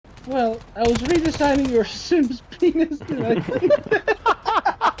Well, I was redesigning your Sims penis and I think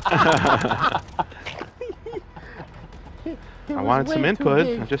it I was wanted some way too input. I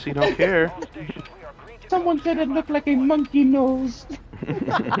big. just you don't care. Someone said it looked like a monkey nose.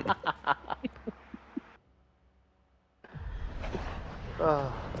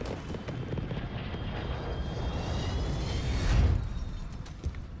 Ah.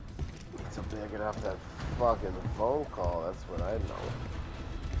 So they get off that fucking phone call. That's what I know.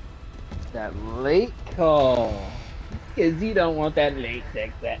 That late call. Because you don't want that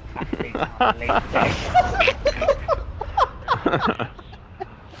latex, that hot latex.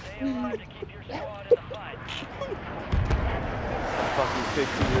 I'm fucking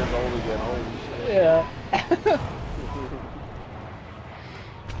 15 years old again. Holy shit. Yeah.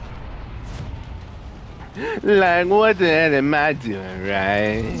 Like, what the hell am I doing,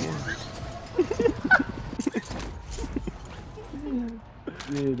 right?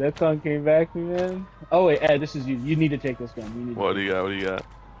 Dude, that song came back to me, man. Oh wait, Ed, this is you. You need to take this gun. You need to What do take you got? What do you got?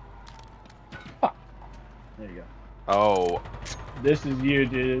 Fuck. There you go. Oh, This is you,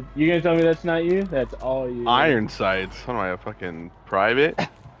 dude. You gonna tell me that's not you? That's all you. iron sights. What am I, a fucking private?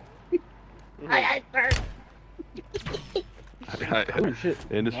 I Oh shit.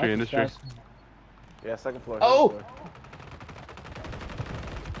 Industry, Well, industry. fast. Yeah, second floor. Oh! Floor.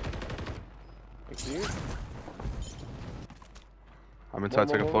 Thanks to you. I'm inside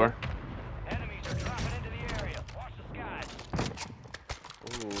second floor. Enemies are dropping into the area. Watch the skies.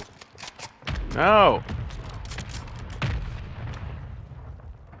 Ooh. No.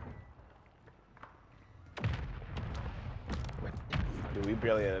 Dude, we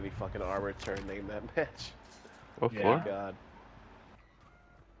barely had any fucking armor to name that match. What Yeah. floor? God.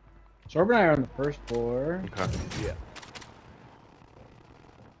 Sorb and I are on the first floor. Okay. Yeah.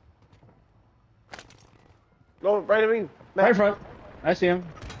 No, right at me. Matt. Right in front. I see him.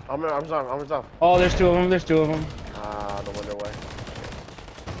 Armor's off. Oh, there's two of them. There's two of them. Ah, no wonder why.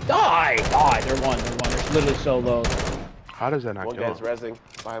 Die! Die! They're one. They're literally so low. How does that not One kill guy's him? rezzing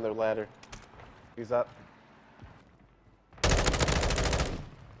behind their ladder. He's up.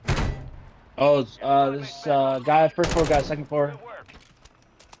 Oh, it's, this guy, first floor guy, second floor. Good work.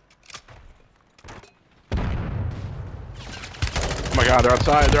 Oh my god, they're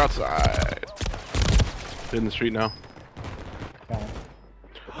outside. They're outside. They're in the street now. Okay.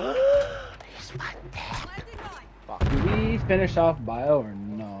 Do we finish off bio or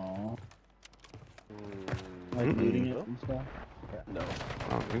no? Like looting it and stuff? No. I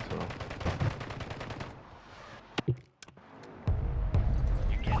don't think so.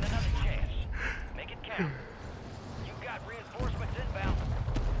 You're getting another chance. Make it count. You got reinforcements inbound.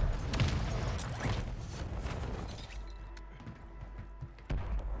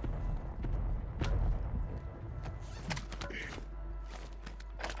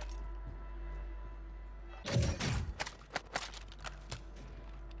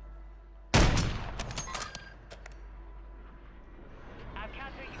 Our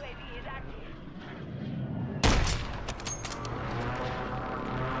counter UAV is active.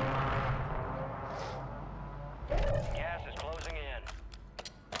 Gas is closing in.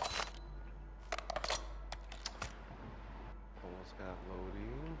 Almost got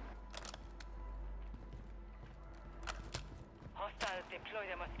loading. Hostiles deploy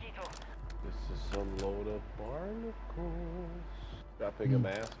the mosquito. This is some load of barnacles. Dropping a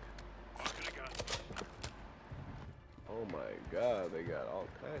mask. Oh my god, they got all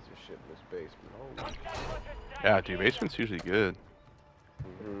kinds of shit in this basement. Holy Yeah, dude, basement's usually good.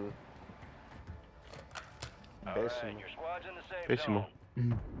 mm-hmm. All right, your squad's in the safe Basimo.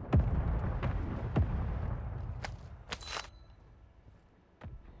 zone.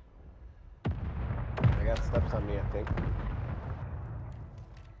 I got steps on me, I think.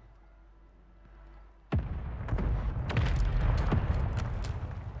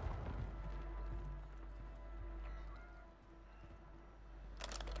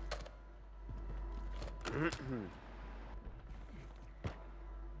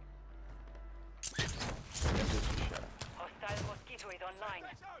 Hostile mosquito is online.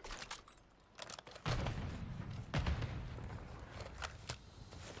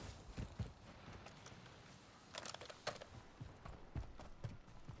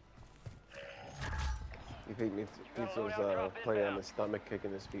 You think Mitsu's playing on his stomach,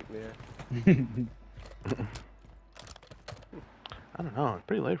 kicking his feet in the air? I don't know. It's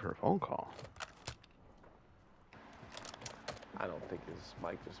pretty late for a phone call. I don't think his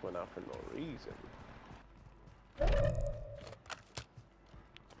mic just went out for no reason.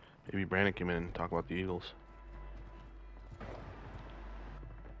 Maybe Brandon came in and talk about the Eagles.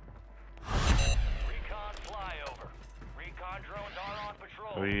 Recon flyover. Recon drones are on patrol.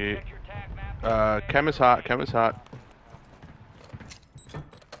 Patrol. We, Check your tac map. Chem is hot. Chem is hot.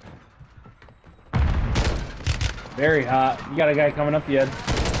 Very hot. You got a guy coming up the end.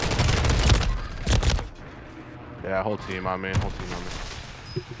 Yeah, whole team on me. Whole team on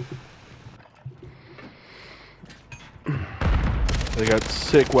me. They got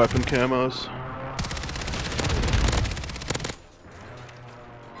sick weapon camos.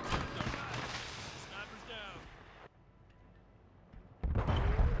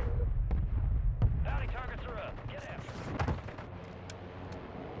 Bounty targets are up. Get after them.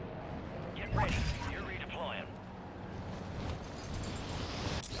 Get ready. You're redeploying.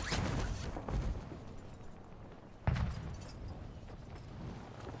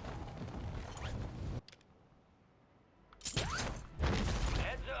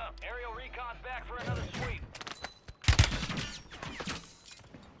 Heads up. Aerial recon's back for another sweep.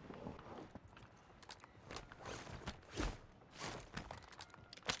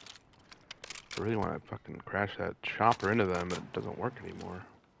 I really want to fucking crash that chopper into them. It doesn't work anymore.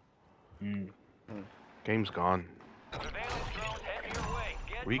 Game's gone. Surveillance drones heading your way.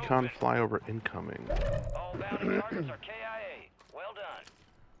 Get Recon moving. flyover incoming. All bounty targets are KIA. Well done.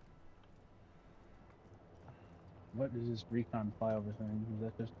 What is this recon flyover thing? Is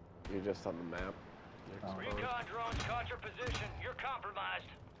that just... You're just on the map. You're Oh. exposed. Recon drones caught your position. You're compromised.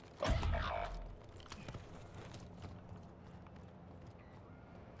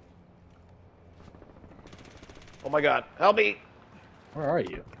 Oh my god, help me! Where are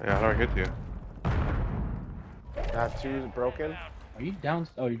you? Yeah, how do I get to you? Got two broken. Are you down?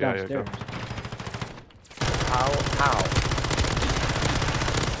 Oh, you're Yeah, yeah, downstairs. How?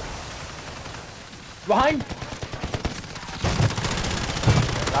 Behind!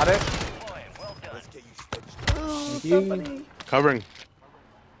 Got it? Deploying. Well done. Thank you. Covering.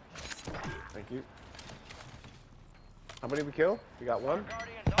 Thank you. How many we kill? We got one?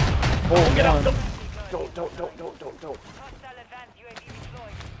 Guardians on. Oh, get on. Don't.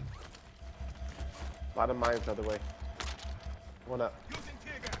 A lot of mines the other way. One up.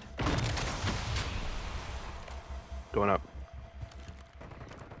 Going up.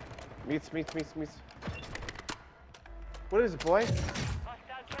 Meets. What is it, boy?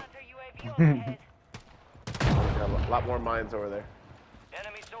 Got a lot more mines over there.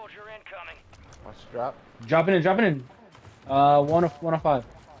 Enemy soldier incoming. Watch the drop. Dropping in. 105.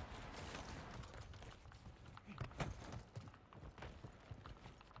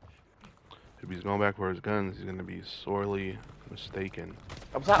 If he's going back for his guns, he's gonna be sorely mistaken.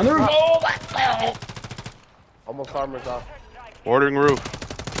 Up top. On the roof! top. Oh, that's well. Almost armor's off. Ordering roof.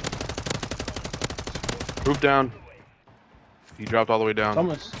 Roof down. He dropped all the way down.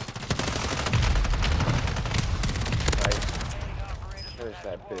 Almost. Nice. Finish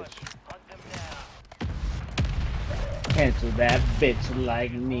that bitch. Hunt them down. Cancel that bitch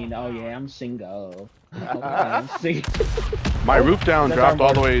like me. Oh yeah, I'm single. Oh, I'm single. My roof down that's dropped our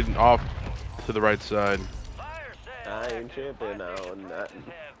all the way off to the right side. Fire I sales ain't tripping on nothing.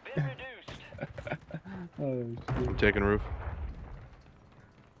 have been reduced. Oh I'm shit. taking roof.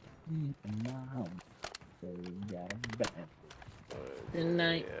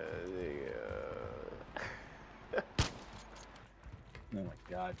 Tonight. Yeah. Oh my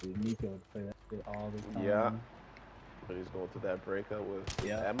god, dude. Nico would play that shit all the time. Yeah. But he's going through that breakup with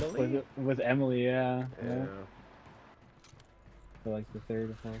Emily. With Emily, yeah. Yeah. For like the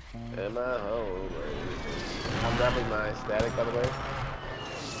third or fourth time. Emma home. I'm grabbing my static, by the way.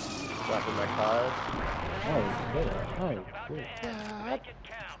 Dropping my card. Oh, shit. Oh, About to shit. end. Make it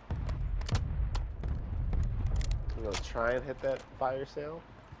count. I'm gonna try and hit that fire sale.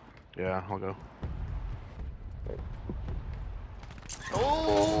 Yeah, I'll go.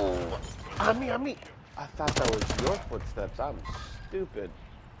 Oh! On me! I thought that was your footsteps. I'm stupid.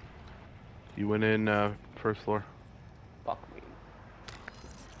 You went in first floor. Fuck me.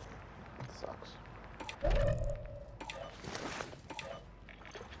 Sucks.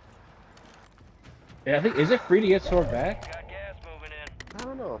 Yeah, I think, is it free to get sword back? Got gas moving in. I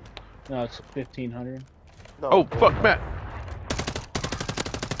don't know. No, it's 1500. No, Oh, fuck, Matt.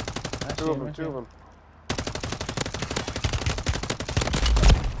 Two of them.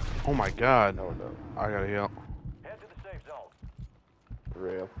 Oh my god. No. I gotta heal. Head to the safe zone. For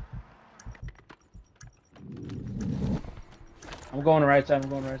real. I'm going right side.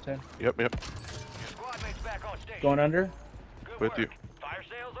 Yep. Your squad mate's back on station. Going under. Good With work. you. Fire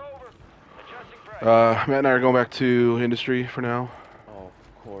sales over. Adjusting price. Matt and I are going back to industry for now. Oh, of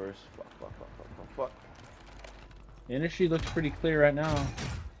course. Fuck. The industry looks pretty clear right now.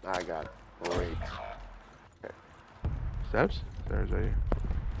 I got great. Steps? There's a...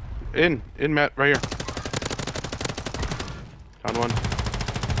 In, Matt, right here. Found one.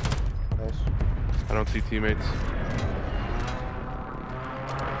 I don't see teammates.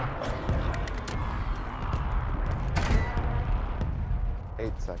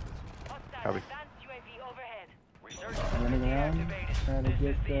 Eight seconds. Copy. Running around, trying to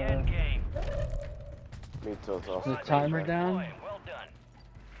get Me too. It's also the timer down. Well done.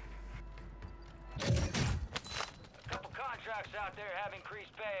 A couple contracts out there have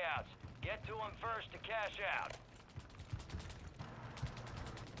increased payouts. Get to them first to cash out.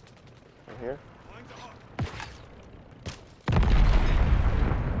 Right here.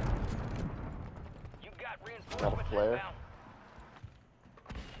 You got Got a reinforcements flare. inbound.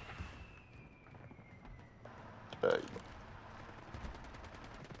 There you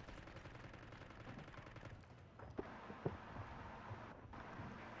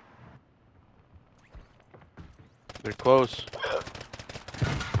They're close.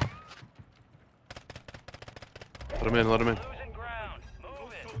 Let him in, let him in. Losing ground.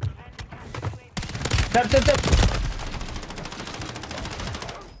 Move it. Step, step, step.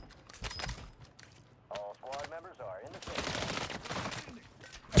 All squad members are in the safe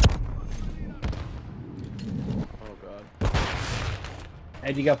zone. Oh god.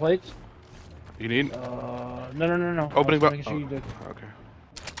 Ed, you got plates? You need? No. Opening I was bu- making sure you did. Okay.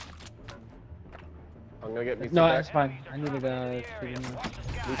 I'm gonna get me No, back. that's fine. I needed Watch the to sky.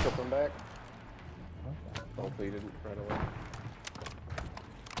 Lucho, come back. Hopefully you didn't right away.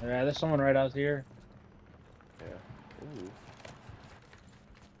 Yeah, there's someone right out here. Yeah. Ooh.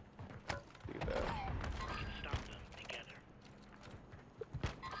 See that.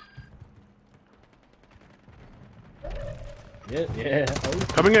 Yeah. Oh,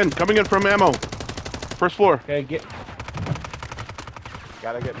 Coming in from ammo. First floor. okay, get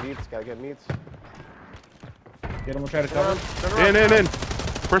Gotta get meats. Gotta get meats. him. We'll try to Turn around, cover. turn around. In.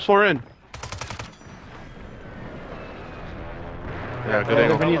 First floor in. Yeah, good They're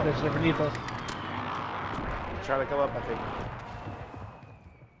angle. beneath us. They're beneath us. Trying to come up, I think.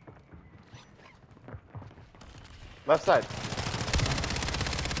 Left side.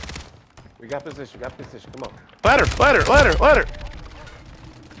 We got position. Come on. Ladder.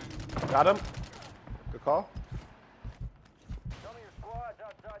 Got him. Good call. Some of your squads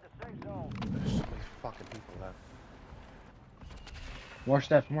outside the safe zone. There's so many fucking people left. More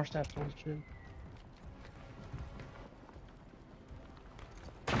steps. Holy shit.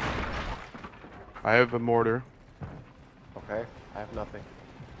 I have a mortar. Okay. I have nothing.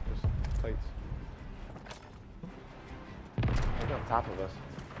 Just plates. They're on top of us.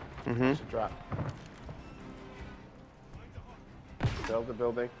 Mm-hmm. Should drop. Build the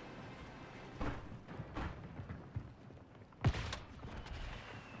building.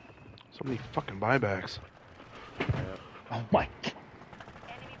 So many fucking buybacks. Yeah. Oh my god.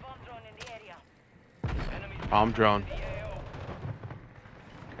 Enemy bomb drone in the area. Enemy Bomb drone.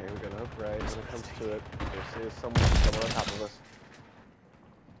 Okay, we're gonna upgrade when it comes to it. There's someone on top of us.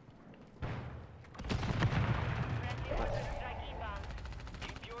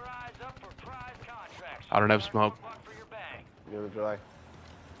 Keep your eyes up for prize contracts. I don't have smoke. For your bag. Near the July.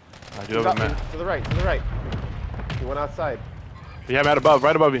 I do have a map. To the right. He went outside. Yeah, right above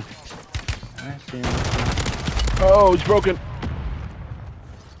you. I see him. Oh, he's broken.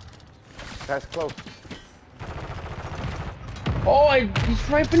 That's close. Oh, he's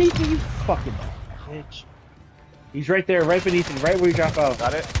right beneath you, you fucking bitch. He's right there, right beneath you, right where you drop out.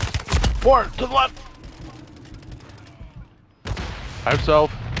 Got it. More to the left. I have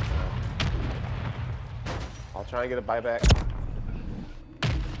self. I'll try and get a buyback.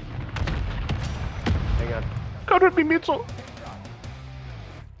 Hang on. Come with me, Mitchell.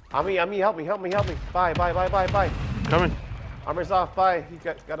 Ami, help me. Bye. Coming. Armor's off, bye. He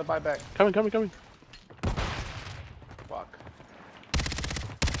got a buyback. Coming. Fuck.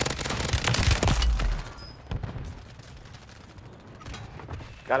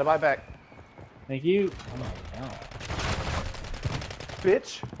 Got a buyback. Thank you. Oh my god.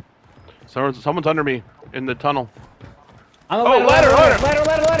 Bitch. Someone's under me in the tunnel. On the Oh,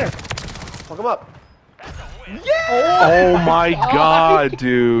 ladder. Fuck him up. Oh my god,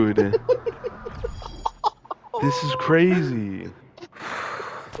 dude. This is crazy.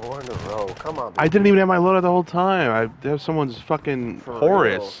 4 in a row. Come on. I didn't even have my loadout the whole time. I have someone's fucking For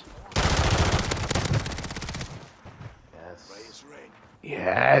Horus. Yes.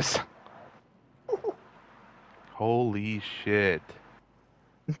 Yes. Holy shit.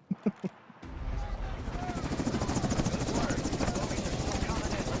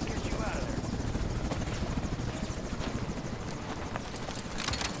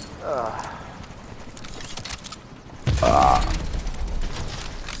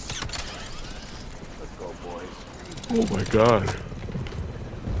 Let's go, boys. Oh my god.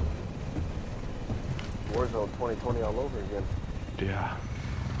 Warzone 2020 all over again. Yeah.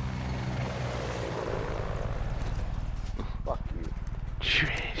 Fuck you.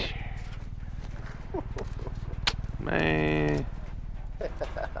 Treasure. Man.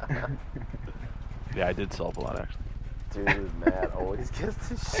 Yeah, I did solve a lot actually. Dude, Matt always gets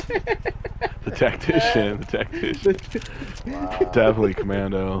this shit. The tactician, the tactician. Wow. Definitely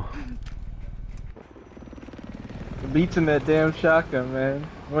commando. Beats in that damn shotgun, man.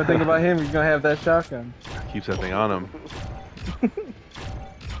 One thing about him, he's gonna have that shotgun. Keeps that thing on him.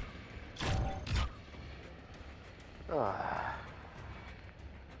 Ah.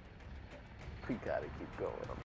 We gotta keep going.